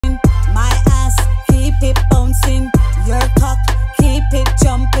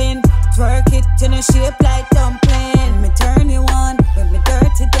me shape like dumpling. Me turn you on with me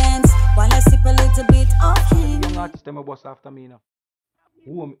dirty dance while I sip a little bit of him. Young artists them a boss after me now.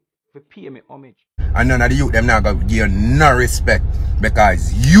 Who pay me homage. And none of the youth them now gonna give you no respect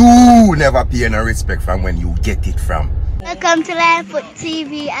because you never pay no respect from when you get it from. Welcome to Lionfoot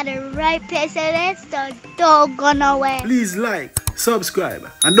TV at the right place, so let's start. Don't go nowhere. Please like, subscribe,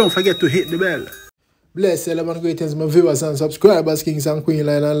 and don't forget to hit the bell. Bless you, and greetings, my viewers and subscribers, kings and queen,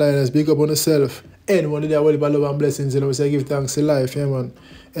 line and liners. Big up on yourself. Anyone there, well, love and blessings, you know, we say give thanks to life, yeah, man.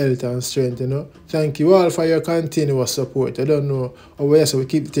 Health and strength, you know. Thank you all for your continuous support. I don't know over here, so we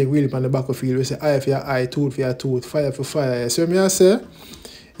keep the thing really on the back of the field. We say eye for your eye, tooth for your tooth, fire for fire. So me I say,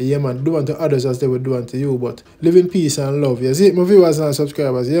 yeah, man, do unto others as they would do unto you, but live in peace and love. You see, my viewers and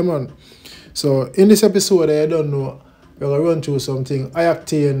subscribers, yeah, man. So in this episode, I don't know, we're going to run through something.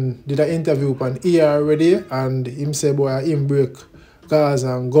 I-Octane did an interview on ER already, and him say, boy, him break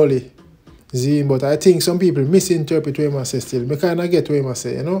Gaza and Gully. See, but I think some people misinterpret what I say still. I kind of get what I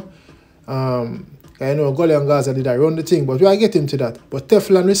say, you know. I know Gully and Gaza did run the thing, but we are getting to that. But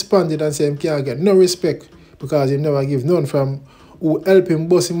Teflon responded and said he can't get no respect because he never give none from who help him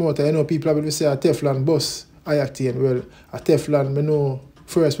bust him out. I know people will say a Teflon boss I-Octane. Well, a Teflon, I know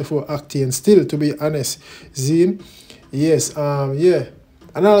first before Octane still, to be honest. See? Yes, yeah.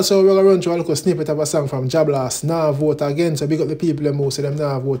 And also, we're going to run through a little snippet of a song from Jablas, Now Vote Again. So big up the people who say them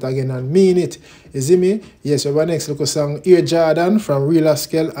now vote again and mean it. You see me? Yes, we have our next little song, Ear Jordan from Real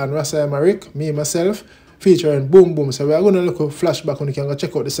Expl and Rasai Marik, me myself, featuring Boom Boom. So we are going to look a flashback when you can go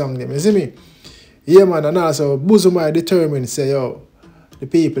check out the song name. You see me? Yeah, man. And also, Buzumai determined, say, yo, the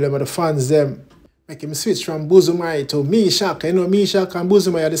people, them, the fans, them, make him switch from Buzumai to Meshack. You know, Meshack and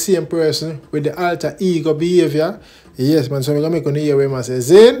Buzumai are the same person with the alter ego behavior. Yes, man, so we're going to make on hear where I say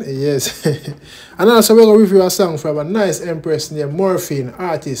Zen. Yes. And also we're going to review a song from a nice empress named Morfine,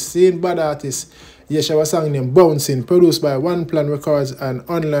 artist, seen bad artist. Yes, she have a song named Bouncing, produced by One Plan Records and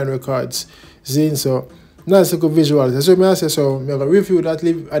Online Records. Zine, so nice little visuals. So I say, so we're going to review that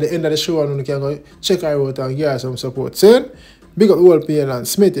at the end of the show and you can go check her out and give her some support. Zine, big up the whole PL and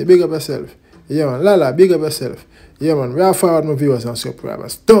Smithy, big up yourself. Yeah, man, Lala, big up yourself. Yeah, man, we are forward my viewers and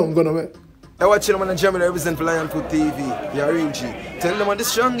subscribers. Don't go nowhere. I watch them on Germany represent for Lionfoot TV. Yeah, Rvsh. Tell them on the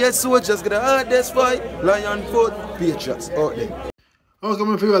strongest soldiers get the hardest fight. Lionfoot Patriots out there. Okay,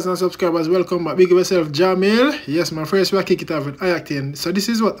 my viewers and subscribers, welcome back. Big up yourself, Jamil. Yes, my first we'll kick it off with I-Octane. So this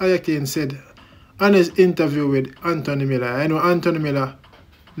is what I-Octane said on his interview with Anthony Miller. I know Anthony Miller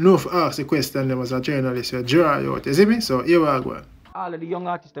no ask the question them as a journalist. You draw you out. You see me? So here we go. All of the young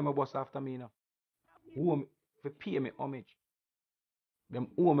artists them a boss after me now. Who pay me homage. Them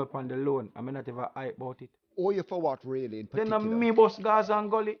owe me upon the loan. I'm not even hype about it. Owe you for what really in particular? Then me boss Gaza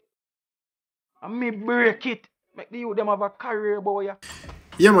and Gully. And me break it. Make the youth them have a career, boy.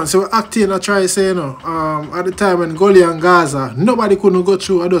 Yeah, man. So Octane I try to say, you know, at the time when Gully and Gaza, nobody couldn't go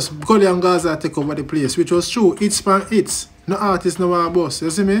through. I just Gully and Gaza take over the place, which was true. It's span it's. No artist, no one boss. You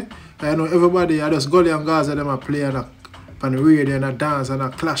see me? I know everybody, I just Gully and Gaza, them are playing on the radio and a dance and a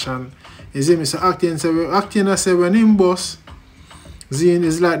clash. And you see me? So Octane I say when him boss, Zine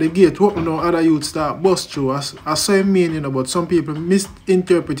is like the gate open now, other youth start bust through. I saw him mean, you know, but some people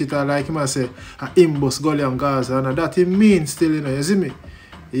misinterpret it like him and say, him bust Gully and Gaza, and that him mean still, you know, you see me?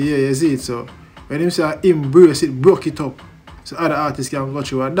 Yeah, you see it, so when him say him brace it, broke it up, so other artists can go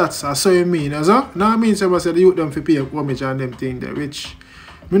through, and that's I saw him mean, you know? Now I mean, someone said the youth them for pay homage and them thing there, which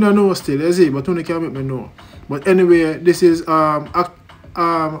me don't know still, you see, but only can make me know. But anyway, this is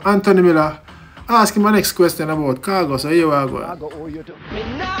Anthony Miller. Ask him my next question about cargo, so here we go. Cargo owe you to.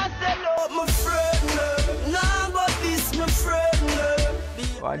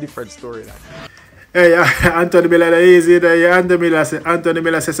 A different story. That. Hey, Anthony Miller, easy there. Anthony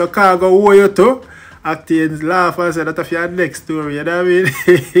Miller says, so cargo owe you to. Octane laugh and say that of your next story, you know what I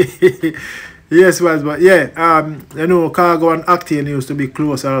mean? Yes, but yeah, you know, Cargo and Octane used to be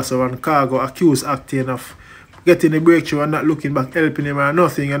close also, and Cargo accused Octane of getting the breakthrough and not looking back, helping him or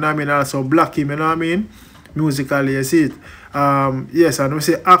nothing, you know what I mean? Also block him, you know what I mean? Musically, you see it. Yes, and we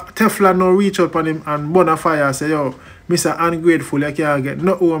say Teflon now reach out on him and Bonafire say, yo, Mr. Ungrateful, you can't get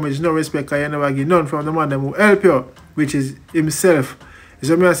no homage, no respect, because you never get none from the man who help you, which is himself.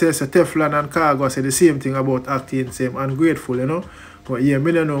 So me I say, so Teflon and Cargo say the same thing about Octane, same ungrateful, you know? But yeah,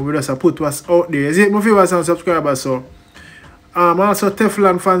 me don't know, we just put what's out there. You see it, my viewers and subscribers, so. Also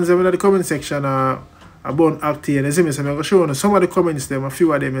Teflon fans in the comment section about Octane, you see me, so I'm going to show you some of the comments, them, a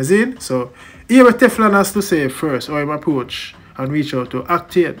few of them, you see? So, here what Teflon has to say first, or him approach and reach out to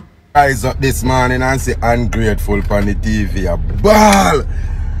Octane. Rise up this morning and say ungrateful on the TV, a ball!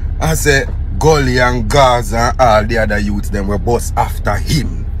 I say Gully and Gaza and all the other youths, them were boss after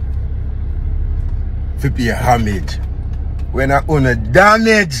him. to pay homage. When I own a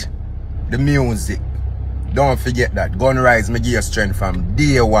damage the music. Don't forget that. Gun Rise me give you strength from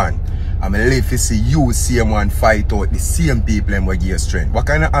day one. I'm live to see you same one fight out the same people and give you strength. What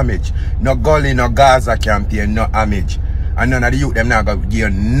kind of homage? No Gully, no Gaza campaign, no homage. And none of the youth them not gonna give you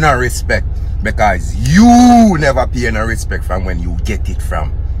no respect. Because you never pay no respect from when you get it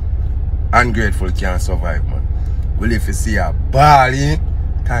from. Ungrateful can't survive, man. We live to see a bally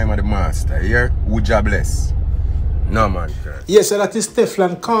time of the master. Here, would you bless? No, man. Yes, so that is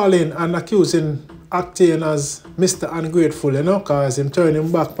Teflon calling and accusing I-Octane as Mr. Ungrateful, you know, because him turning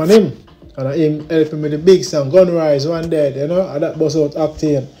him back on him. And him helping with the big song, Gun Rise, One Dead, you know, and that bust out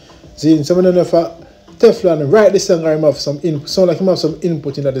I-Octane. See, some of them know if Teflon write the song or him have some input, sound like him have some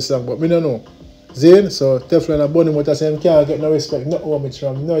input into the song, but me don't know. See, so Teflon and Bunny Motor say him can't get no respect, no homage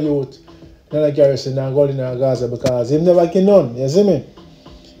from no youth, none of Garrison and Golden or Gaza because him never get none, you see me?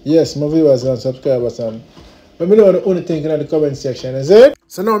 Yes, my viewers and subscribers and let me know the only thing in the comment section, is it?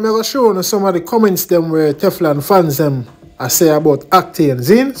 So now I'm going to show you some of the comments them where Teflon fans them I say about I-Octane,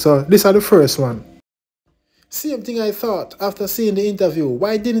 Zin. So this are the first one. Same thing I thought after seeing the interview.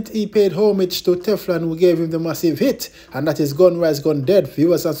 Why didn't he pay homage to Teflon who gave him the massive hit? And that is Gun Rise, Gun Dead.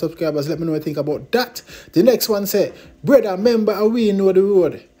 Viewers and subscribers, let me know what you think about that. The next one say, brother, remember we know the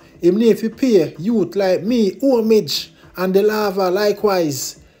road. Him need to pay youth like me homage and the lava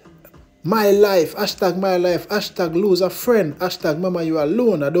likewise. My life, hashtag my life, hashtag lose a friend, hashtag mama you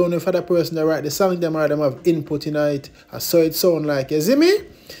alone. I don't know if other person that write the song them or them have input in it. I saw it sound like, you see me?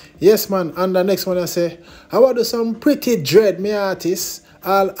 Yes man, and the next one I say, how about some pretty dread me artists?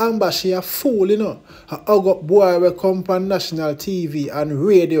 All amber she a fool, you know. I hug up boy will come on national TV and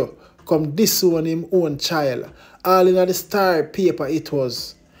radio, come disown him own child. All in the Star paper it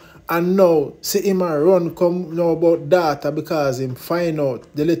was. And now, see him a run come know about data because him find out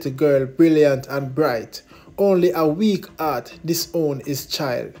the little girl brilliant and bright. Only a weak heart disown his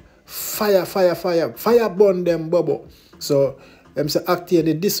child. Fire, fire, fire, fire burn them bubble. So, them say I-Octane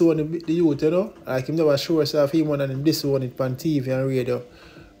they disown the youth, you know. Like him never show himself him and him disown it on TV and radio.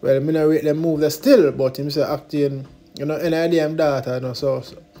 Well, I mean I rate them move there still, but him say I-Octane, you know, any idea him data, you know, so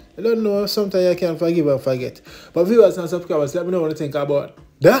I don't know, sometimes you can forgive and forget. But viewers and subscribers, let me know what you think about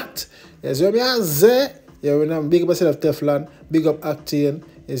that. Yes, you say, yeah, when I'm big up myself Teflon, big up I-Octane,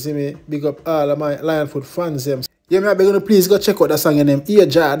 you see me, big up all of my Lionfoot fans. Yeah, me beg you please go check out the song name Ear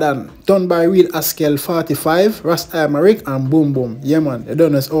Jordan, done by Real Expl 45, Rast Americ and Boom Boom. Yeah man, you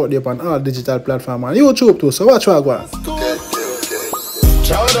don't know it's out there on all digital platforms and YouTube too, so watch what I go.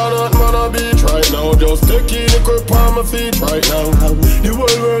 Jordan out man a beat right now, just taking the grip on my feet right now. The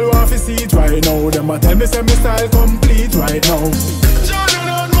whole world want to see it right now, them a tell me say my style complete right now. Jordan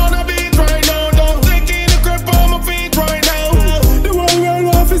out man a beat right now, just taking the grip on my feet right now. The whole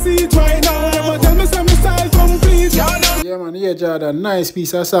world want to see it right now, them a tell me say my style complete. Yeah man, yeah Jordan, nice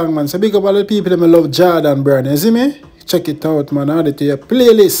piece of song man. So big up all the people that love Jordan brand, you see me? Check it out man, add it to your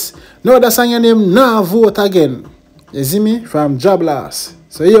playlist. Now that song name Now Vote Again. You see me? From Joblast.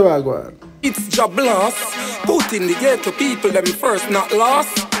 So here I go. It's Joblast. Put in the ghetto people them first not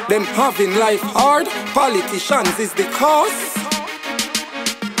last. Them having life hard. Politicians is the cause.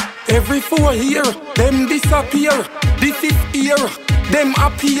 Every 4 year, them disappear. The 5th year, them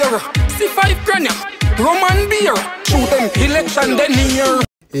appear. See 5 grand, rum and beer. Shoot them election then here.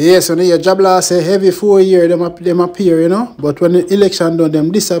 Yes, and your Joblast say every 4 years them appear, you know. But when the election done,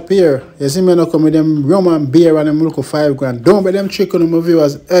 them disappear. You see me now come with them rum and beer and them look for 5 grand. Don't make them trick on my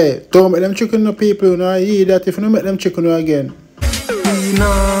viewers. Hey, don't make them trick on the people, you know. I hear that if you don't make them trick on you again. We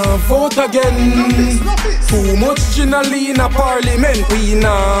nah vote again. Too much generally in a parliament. We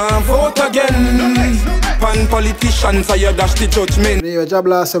nah vote again. Pan politicians are you dash the judgment. Your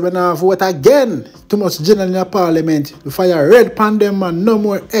Joblast say we nah vote again. Too much generally in a parliament. We fire red pan them man. No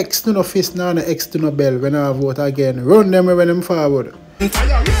more X to no fist, no X to no bell. We nah vote again. Run them when them forward.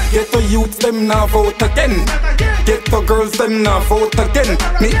 Get the youths them now vote again. Get the girls them now vote again.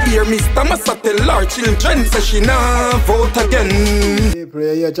 Me hear Mr. Massa tell our children say she now vote again. Hey,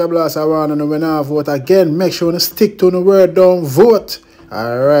 play your Joblast around and we now vote again. Make sure you stick to the word, don't vote.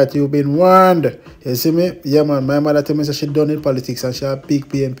 Alright, you've been warned. You see me? Yeah man, my mother tell me that she done in politics and she a big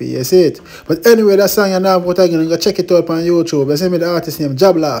PMP. You see it? But anyway, that song you now vote again. You go check it out on YouTube. You see me? The artist name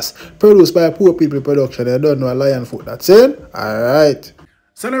Joblast. Produced by Poor People Production. You don't know a Lionfoot. That's it? Alright.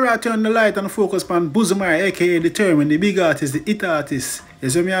 So now I turn the light and focus on Buzumai, aka Determine, the big artist, the hit artist. You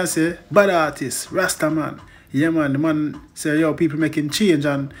see me I say? Bad artist, Rasta man. Yeah man, the man say yo people making change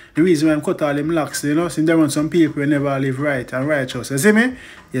and the reason why I'm cut all them locks, you know, since there are some people who never live right and righteous. You see me?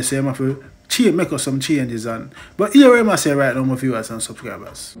 Yes, so I'm have to change, make us some changes and but here I must say right now my viewers and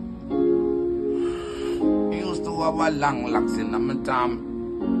subscribers. have a long locks in my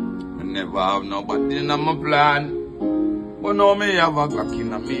time. I never have nobody in my plan. But now me have a Glock in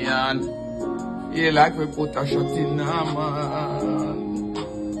my hand. Yeah, like we put a shot in a man.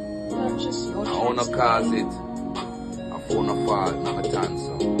 I wanna cause it. I wanna fall, not a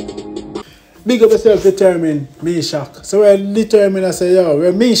dancer. Big up yourself, determined Meshack. So we're determined, I say, yo,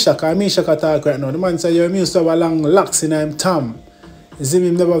 we're Meshack, and Meshack attack right now. The man say, yo, me used to have a long locks in him Tom. You see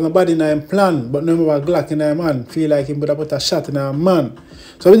him never have nobody in him plan, but no more Glock in him man. Feel like him would have put a shot in him man.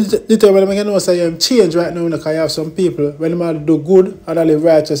 So determined, I can know say I'm change right now because you have some people, when they do good and they live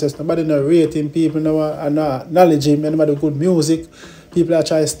righteousness, nobody no rating people, no acknowledge him, and they do good music. People are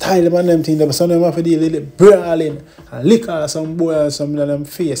trying to style them and them things, but some of them have to deal with it brawling and liquor some boy and some of them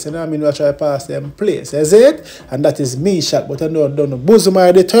face. You know what I mean? We try to pass them place. Is it? And that is Meshack, but I know I don't know. Bosom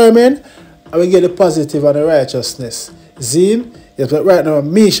are determined, and we get the positive and the righteousness. Zine? Yes, but right now,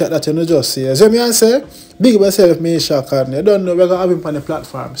 Meshack that you know just see. So I say, big up yourself, Meshack, and you don't know, we're going to have him on the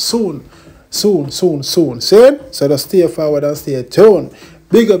platform soon. Soon. See? So just stay forward and stay tuned.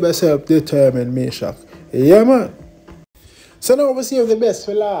 Big up yourself, determined Meshack. Yeah, man. So now we save the best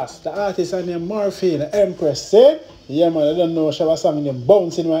for last. The artist are named Morfine, the Empress. See? Yeah, man, I don't know. She have a song named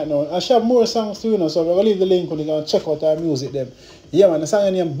Bouncing right now. And she have more songs too, you know, so we're going to leave the link when you can check out her music them. Yeah, man, the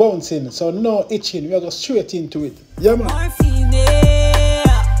song named Bouncing. So no itching, we'll go straight into it. Yeah, man. Morfine,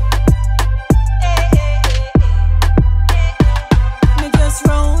 me just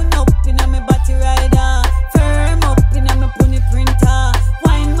round up in a me body rider, firm up in a me pony printer.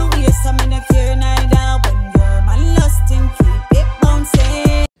 Wine my waist, I'm in a care neither. When you're man lusting, keep it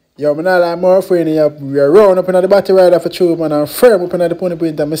bouncing. Yo, man, I like Morfine. We are round up in the body rider for true, man, and firm up in the pony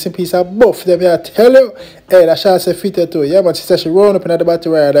printer. I see piece of buff them here, tell you. Hey, that shot say fitted too. Yeah, but she said she round up in the body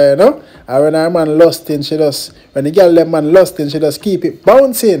rider, you know. And when her man lusting, she does, when the girl them man lusting, she does keep it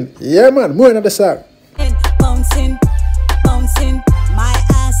bouncing. Yeah, man, more in the song. Bouncing, bouncing, my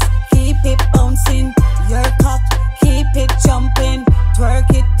ass, keep it bouncing. Your cock, keep it jumping. Twerk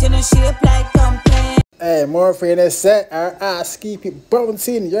it in a shape like dumpling. Hey, Morfine said her ass keep it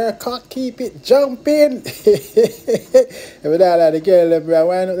bouncing, your cock keep it jumping. Every day like the girl them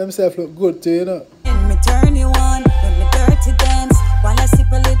wind up themselves look good too, you know. And me turn you on with me dirty dance while I sip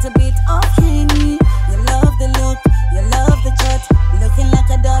a little bit of Henny. You love the look, you love the cut, looking like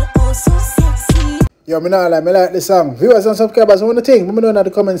a doll, oh so sexy. Yo, me like the song. Viewers and subscribers, want to think? Let me know in the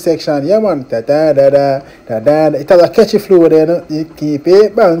comment section. Yeah, man. Da da da da da da. It has a catchy flow there, no? You keep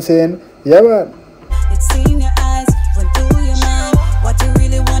it bouncing. Yeah, man. It's in your eyes, run through your mind. What you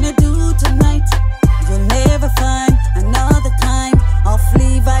really wanna do tonight? You'll never find another kind of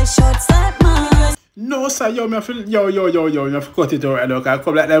Levi shorts like mine. No, sir, yo, me feel yo, you have to cut it out right now. I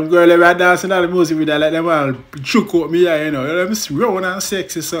come like them girls that dancing all the music with that, like them all juke out me, you know. Them round and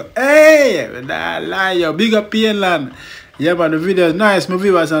sexy, so hey, that lie, yo, big up Painland. Yeah, man, the video is nice, my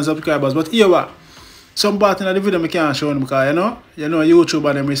viewers and subscribers, but here what? Some part in the video I can't show them because you know YouTube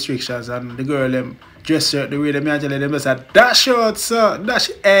and them restrictions and the girl them dress shirt the way them actually them just a dash out, so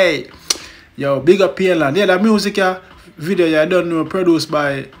dash hey. Yo, big up Painland. Yeah, the music video I don't know produced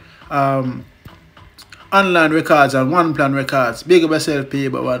by Online Records and One Plan Records. Big up yourself,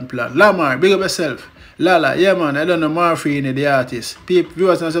 people, One Plan. Lamar, big up yourself. Lala, yeah man, I don't know Morfine, the artist. People,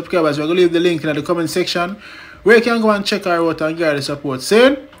 viewers and subscribers, we're going to leave the link in the comment section where you can go and check her out and get the support.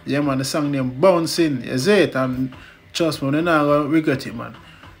 See? Yeah man, the song named Bouncing, is it? And trust me, you're not going to regret it, man.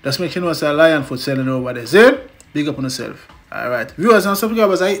 Just make sure you know it's a lion foot selling over there. See? Big up on yourself. Alright. Viewers and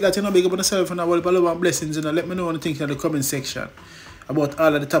subscribers, I hate that you know big up on yourself and I will love and blessings. You know, let me know what you think in the comment section about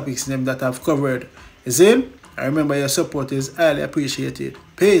all of the topics that I've covered. Is in? I remember your support is highly appreciated.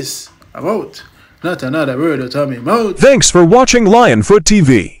 Peace. I'm out. Not another word out of me mouth. Thanks for watching Lionfoot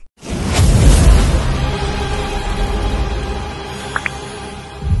TV.